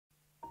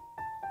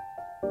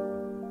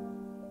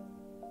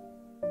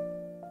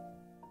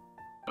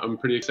I'm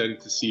pretty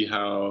excited to see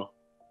how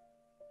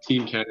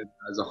Team Canada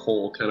as a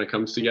whole kind of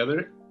comes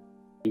together.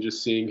 And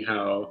just seeing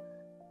how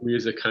we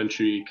as a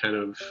country kind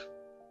of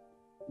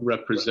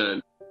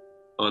represent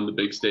on the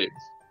big stage.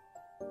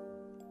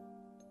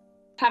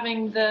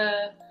 Having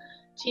the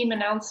team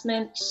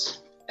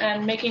announcement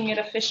and making it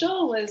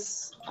official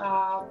was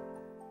a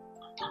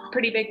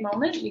pretty big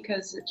moment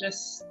because it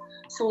just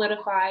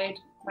solidified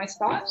my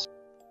spot.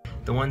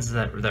 The ones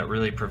that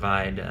really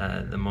provide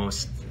the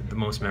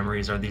most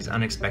memories are these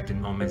unexpected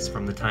moments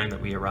from the time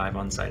that we arrive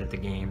on site at the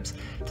games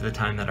to the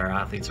time that our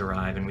athletes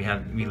arrive, and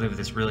we live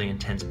this really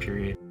intense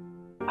period.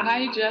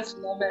 I just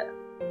love it.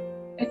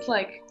 It's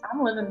like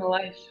I'm living the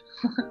life.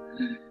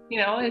 You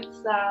know,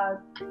 it's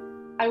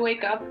I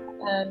wake up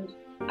and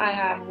I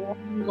have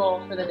one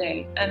goal for the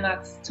day, and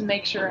that's to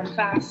make sure I'm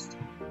fast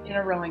in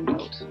a rowing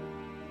boat.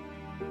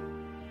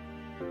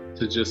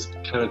 To just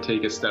kind of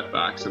take a step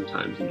back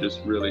sometimes and just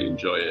really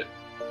enjoy it.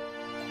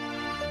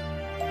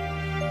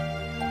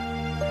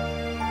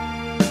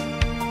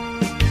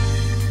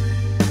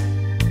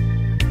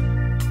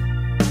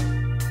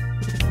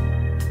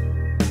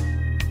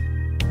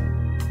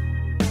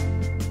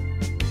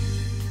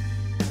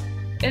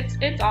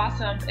 It's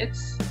awesome.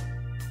 It's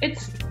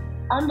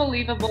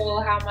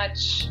unbelievable how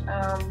much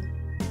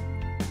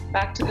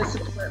back to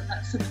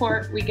the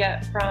support we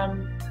get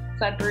from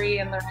Sudbury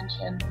and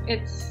Laurentian.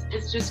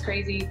 It's just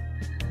crazy.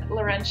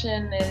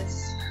 Laurentian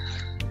is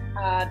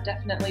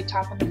definitely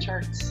top of the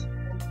charts.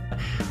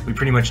 We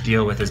pretty much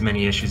deal with as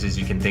many issues as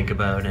you can think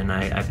about, and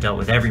I've dealt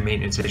with every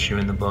maintenance issue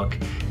in the book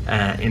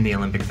in the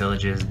Olympic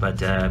villages,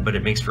 but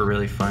it makes for a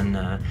really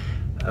fun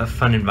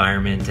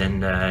environment,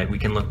 and we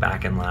can look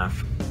back and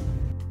laugh.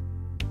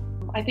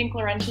 I think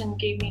Laurentian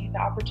gave me the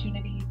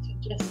opportunity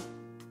to just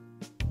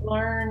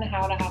learn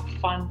how to have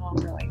fun while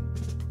rowing.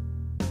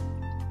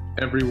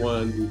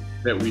 Everyone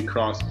that we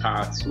cross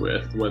paths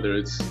with, whether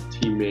it's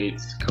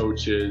teammates,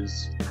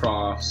 coaches,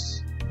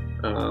 profs,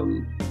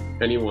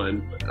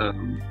 anyone,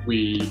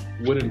 we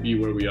wouldn't be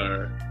where we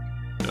are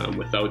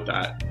without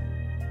that.